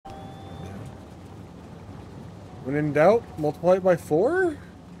When in doubt, multiply it by 4?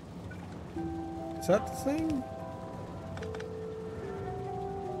 Is that the thing?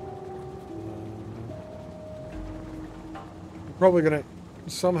 We're probably gonna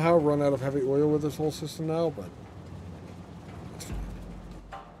somehow run out of heavy oil with this whole system now, but it's fine.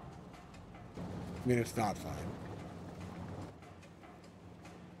 I mean, it's not fine.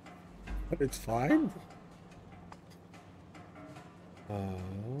 But it's fine?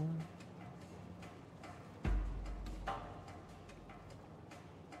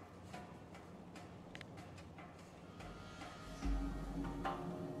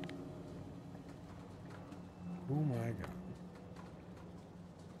 Oh my god.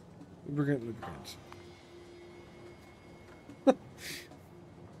 Lubricants.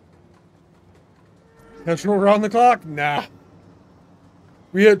 National around the clock? Nah.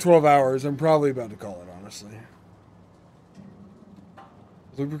 We hit 12 hours. I'm probably about to call it, honestly.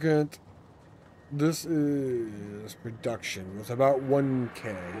 Lubricant. This is production with about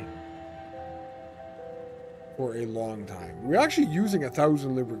 1K for a long time. We're actually using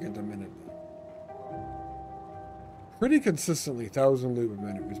 1,000 lubricant a minute. Pretty consistently, 1,000 lube a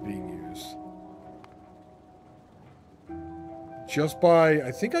minute was being used. Just by,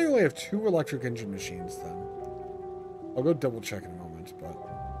 I think I only have 2 electric engine machines then. I'll go double check in a moment, but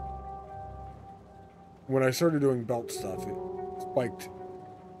when I started doing belt stuff, it spiked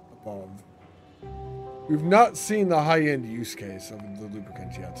above. We've not seen the high-end use case of the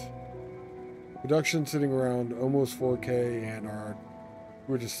lubricant yet. Production sitting around almost 4K, and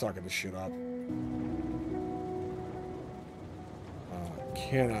we're just sucking this shit up.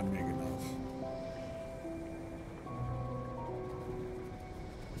 Cannot make enough.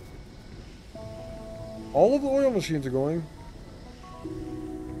 All of the oil machines are going.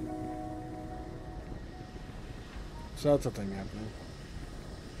 So that's a thing happening.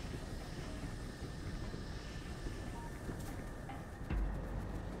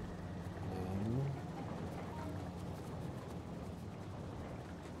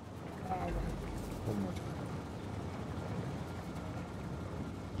 One more time.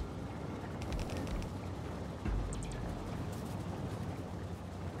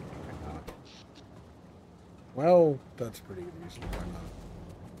 Well, that's pretty good reason why not.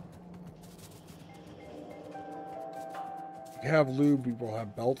 If you have lube, we will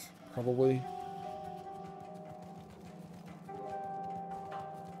have belt, probably.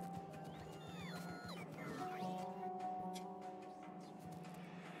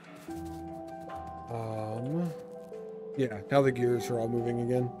 Yeah, now the gears are all moving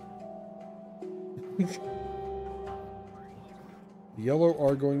again. The yellow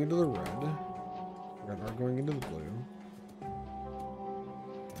are going into the red. Red are going into the blue.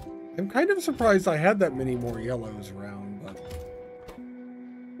 I'm kind of surprised I had that many more yellows around, but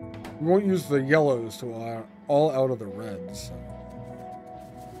we won't use the yellows to all out of the reds.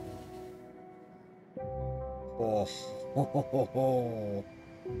 So. Oh.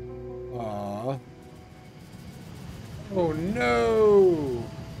 Aw. Oh no!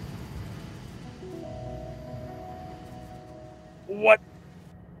 What?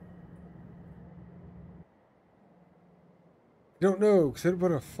 I don't know, because I'd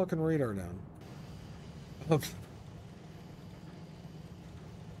put a fucking radar down.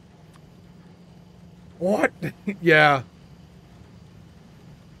 What? Yeah.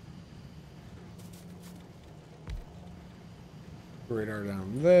 Radar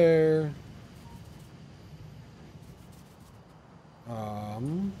down there.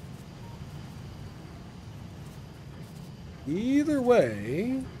 Either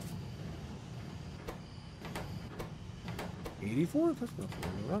way, 84? That's not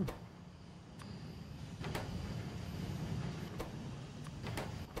going to run.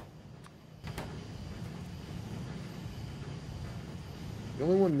 The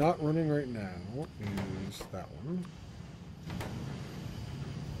only one not running right now is that one.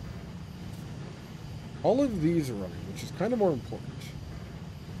 All of these are running, which is kind of more important.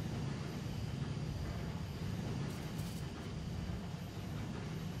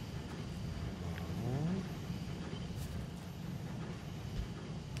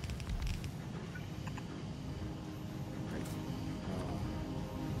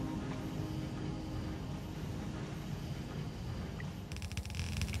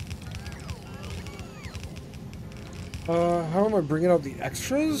 How am I bringing out the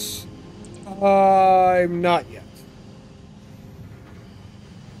extras? I'm not yet.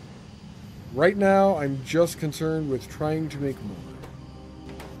 Right now, I'm just concerned with trying to make more.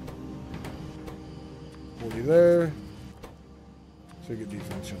 40 there. So I get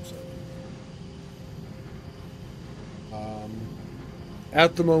defense jumps up.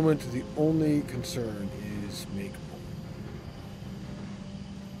 At the moment, the only concern is make more.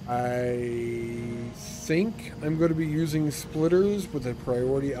 I think I'm going to be using splitters with a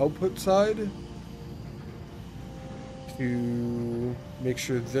priority output side to make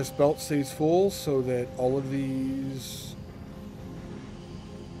sure this belt stays full so that all of these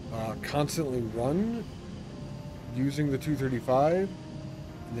constantly run using the 235,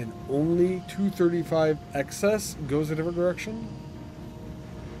 and then only 235 excess goes a different direction.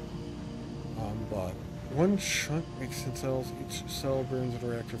 But one shunt makes sense. Each cell burns in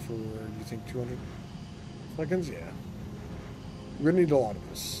a reactor for, you think, 200 seconds? Yeah. We're gonna need a lot of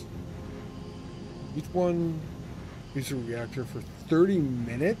this. Each one uses a reactor for 30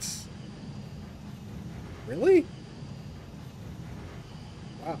 minutes? Really?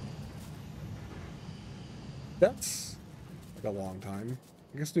 Wow. That's like a long time.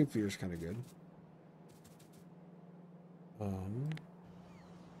 I guess nuclear is kind of good.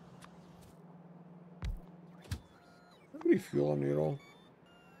 Any fuel on me at all?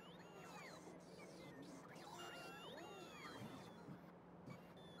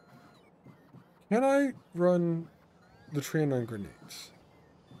 Can I run the train on grenades?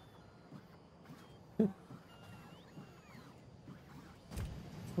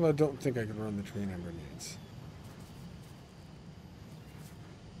 Well, I don't think I can run the train on grenades.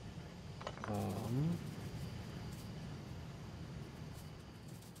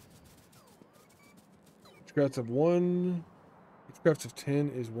 Each crafts of 1. Each crafts of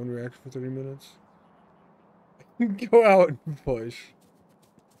 10 is 1 reactor for 30 minutes. Go out and push.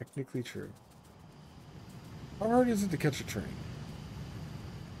 Technically true. How hard is it to catch a train?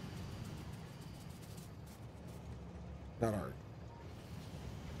 Not hard.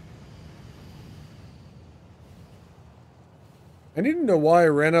 I need to know why I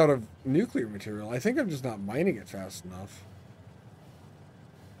ran out of nuclear material. I think I'm just not mining it fast enough.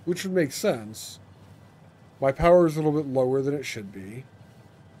 Which would make sense. My power is a little bit lower than it should be.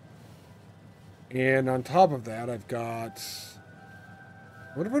 And on top of that, I've got...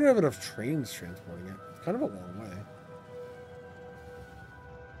 What if I don't have enough trains transporting it? It's kind of a long way.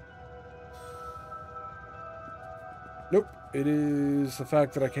 Nope. It is the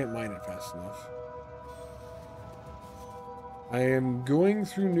fact that I can't mine it fast enough. I am going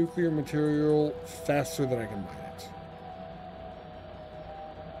through nuclear material faster than I can mine it.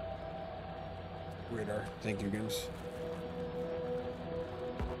 Radar. Thank you, Gims.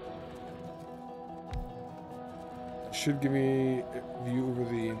 Should give me a view over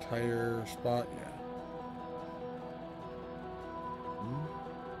the entire spot. Yeah.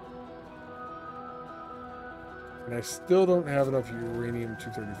 And I still don't have enough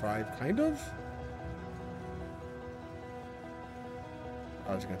uranium-235, kind of?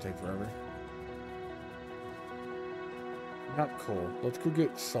 Oh, it's gonna take forever. Not coal. Let's go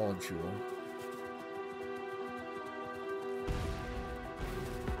get solid fuel.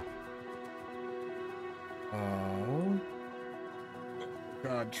 Oh.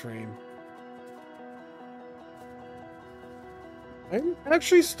 God, train. I'm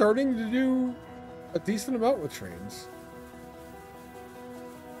actually starting to do a decent amount with trains.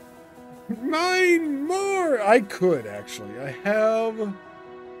 9 more! I could, actually. I have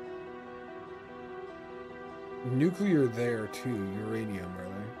nuclear there, too. Uranium,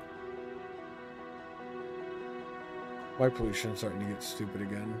 rather. My pollution's starting to get stupid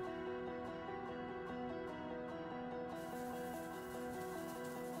again.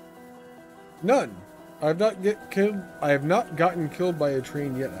 None. I have not gotten killed by a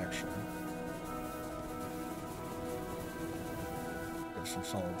train yet, actually. There's some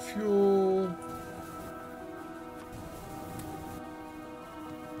solid fuel.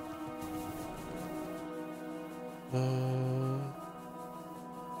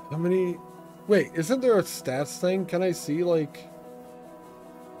 How many? Wait, isn't there a stats thing? Can I see, like,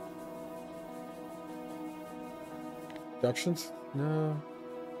 reductions? No.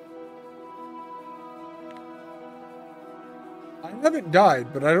 I haven't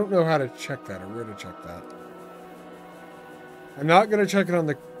died, but I don't know how to check that or where to check that. I'm not going to check it on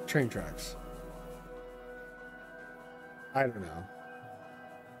the train tracks. I don't know.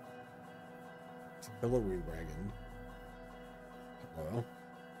 It's a billowy wagon. Hello.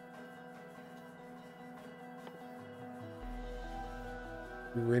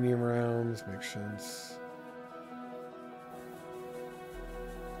 Uranium rounds make sense.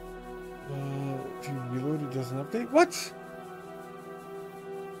 If you reload, it doesn't update. What?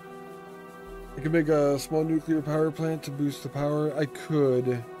 I could make a small nuclear power plant to boost the power. I could,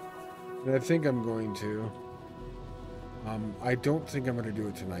 and I think I'm going to. I don't think I'm going to do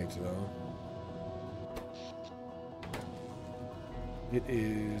it tonight, though. It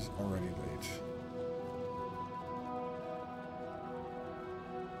is already late.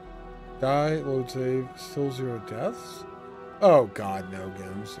 Die, load save, still 0 deaths? Oh god, no,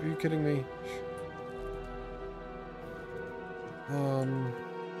 Gims. Are you kidding me?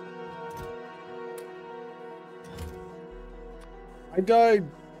 I died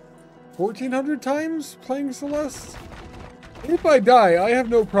 1,400 times playing Celeste? If I die, I have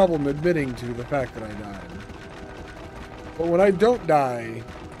no problem admitting to the fact that I died. But when I don't die,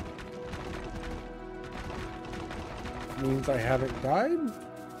 it means I haven't died?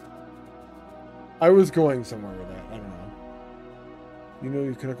 I was going somewhere with that. I don't know. You know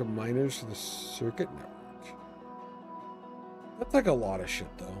you connect miners to the circuit network. That's like a lot of shit,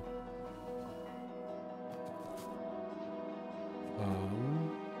 though.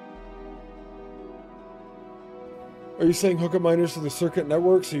 Are you saying hook up miners to the circuit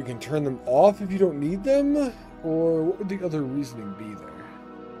network so you can turn them off if you don't need them? Or what would the other reasoning be there?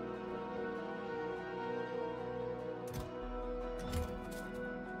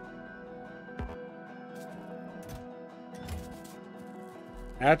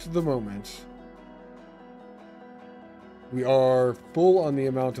 At the moment, we are full on the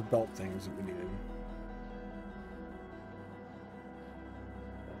amount of belt things that we needed.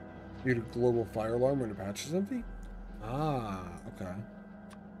 Need a global fire alarm when the patch is empty? Ah, okay.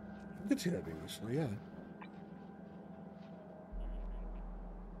 I could see that being useful, yeah.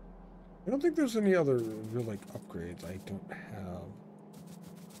 I don't think there's any other real, like, upgrades I don't have.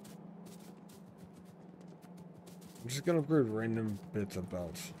 I'm just gonna upgrade random bits of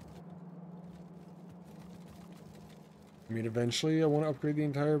belts. I mean, eventually I want to upgrade the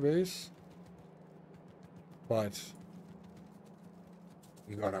entire base. But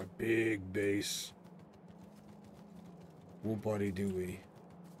we got a big base. Oh, buddy, do we?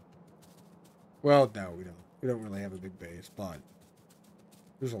 Well, no, we don't. We don't really have a big base, but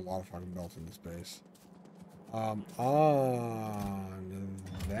there's a lot of fucking belts in this base. On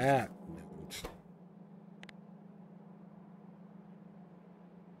that note,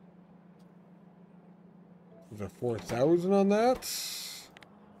 there's a 4,000 on that. So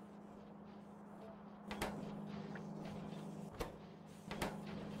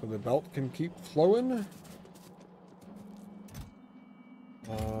the belt can keep flowing.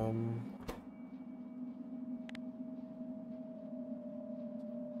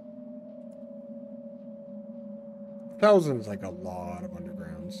 Thousand is like a lot of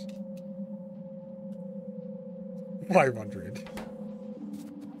undergrounds. 500.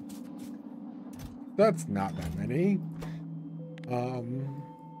 That's not that many.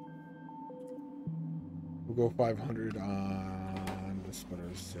 We'll go 500 on the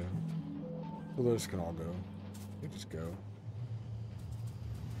splitters too. So those can all go. They just go.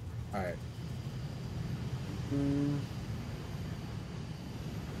 Alright.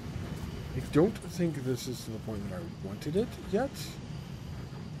 I don't think this is to the point that I wanted it yet.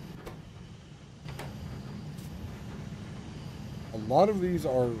 A lot of these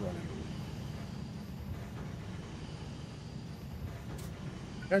are running.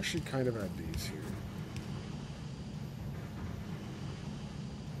 I actually kind of have these here.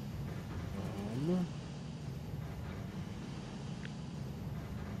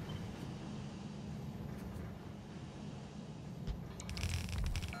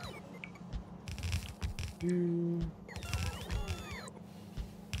 And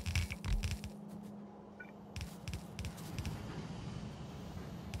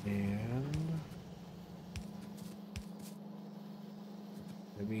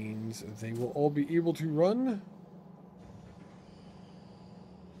that means they will all be able to run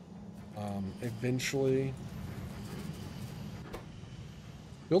eventually.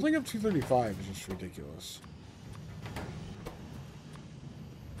 Building up 235 is just ridiculous.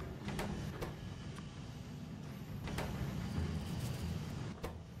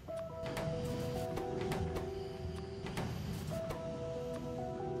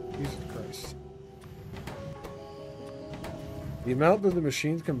 Jesus Christ. The amount that the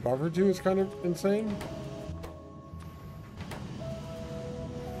machines can buffer to is kind of insane.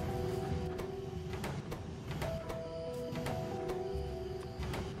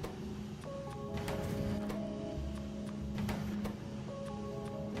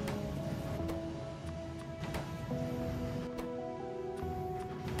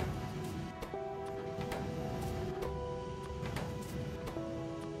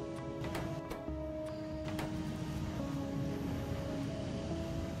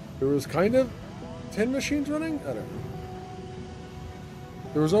 There was kind of 10 machines running? I don't know.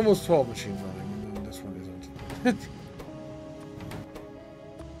 There was almost 12 machines running, and then this one isn't.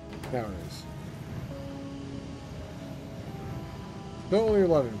 Now it is. Still only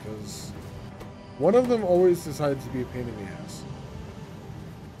 11, because one of them always decides to be a pain in the ass.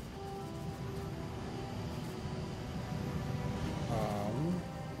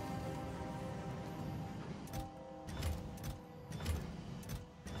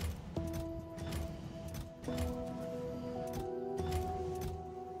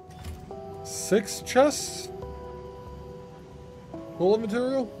 6 chests full of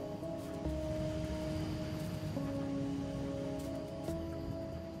material.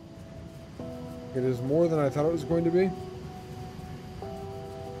 It is more than I thought it was going to be.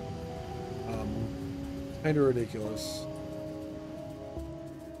 Kind of ridiculous.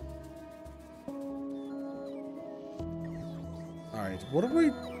 Alright, what are we...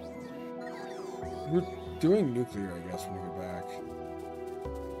 We're doing nuclear, I guess, when we get back.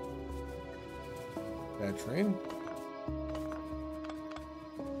 Bad train.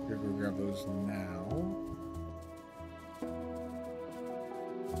 Here, go grab those now.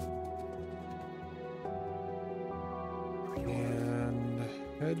 And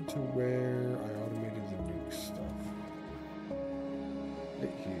head to where I automated the nuke stuff.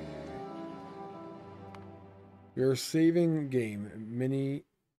 Right here. We are saving game. Mini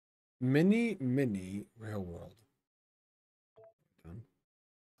Rail World. Done.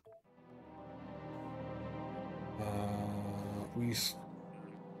 We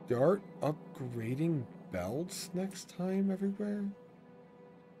start upgrading belts next time everywhere?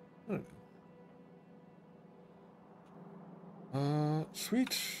 I don't know.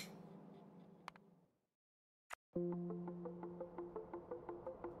 Sweet.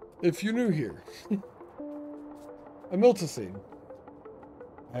 If you're new here, I'm Miltacene.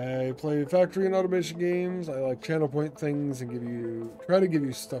 I play factory and automation games. I like channel point things and try to give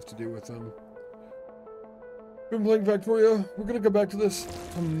you stuff to do with them. Been playing Factorio. We're gonna go back to this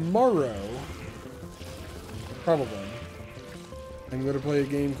tomorrow. Probably. I'm gonna play a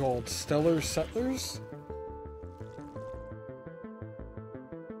game called Stellar Settlers.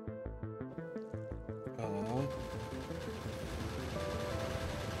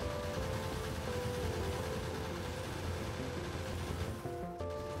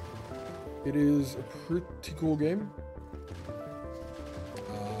 It is a pretty cool game.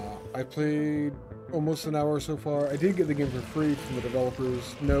 I played almost an hour so far. I did get the game for free from the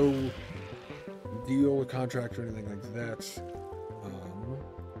developers. No deal or contract or anything like that.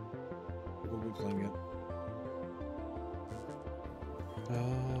 We'll be playing it.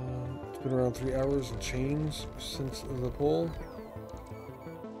 It's been around 3 hours and change since the poll.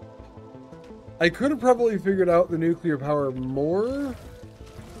 I could have probably figured out the nuclear power more,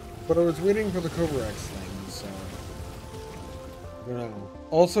 but I was waiting for the Cobra X thing, so I don't know.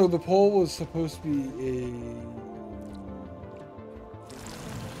 Also, the poll was supposed to be a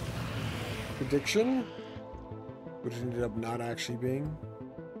prediction, which ended up not actually being.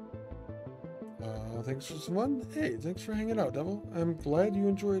 Thanks for some fun. Hey, thanks for hanging out, Devil. I'm glad you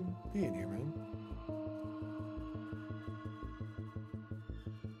enjoyed being here, man.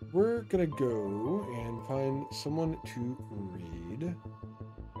 We're gonna go and find someone to raid.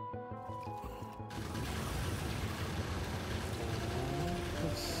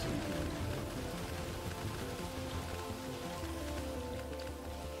 Let's see.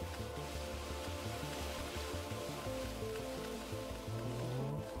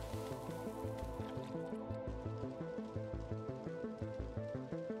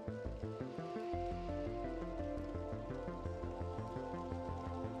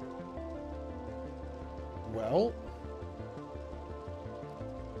 Well,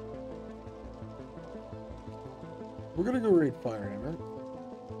 we're gonna go raid Firehammer.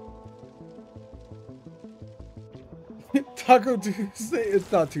 Taco Tuesday?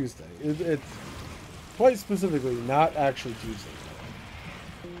 It's not Tuesday. It's quite specifically not actually Tuesday.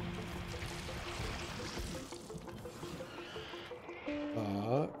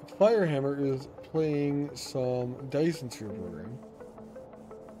 Firehammer is playing some Dice and Sphere program,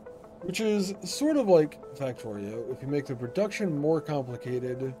 which is sort of like Factorio. If you make the production more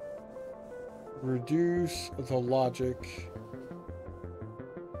complicated, reduce the logic,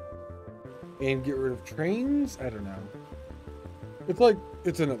 and get rid of trains? I don't know. It's like,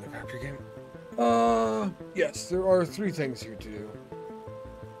 it's another factory game. Yes, there are 3 things here to do.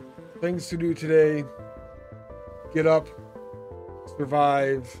 Things to do today: get up,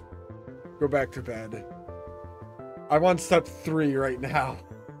 survive, go back to bed. I'm on step 3 right now.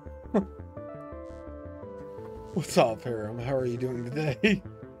 What's up, Harem? How are you doing today?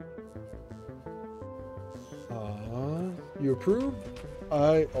 You approve?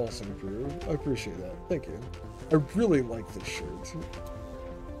 I also approve. I appreciate that. Thank you. I really like this shirt.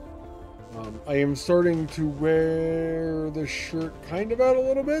 I am starting to wear this shirt kind of out a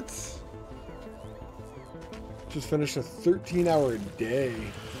little bit. Just finished a 13-hour day.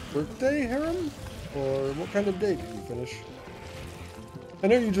 Birthday, Harem? Or what kind of day did you finish? I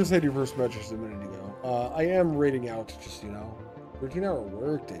know you just had your first match just a minute ago. I am rating out, just, 13-hour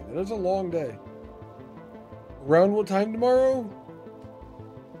work day. That is a long day. Around what time tomorrow?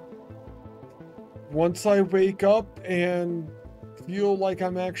 once I wake up and feel like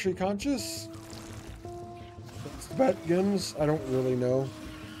I'm actually conscious, once the bat begins, I don't really know.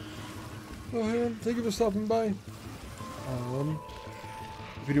 Oh, hey, thank you for stopping by.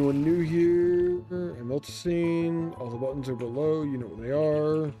 If you're anyone new here, I'm noticing all the buttons are below. You know what they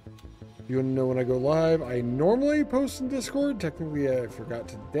are. If you want to know when I go live, I normally post in Discord. Technically, I forgot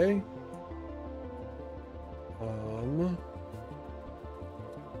today.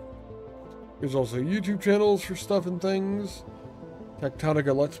 There's also YouTube channels for stuff and things.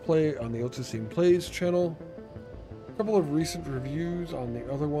 Tectonica Let's Play on the Otsusine Plays channel. A couple of recent reviews on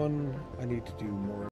the other one. I need to do more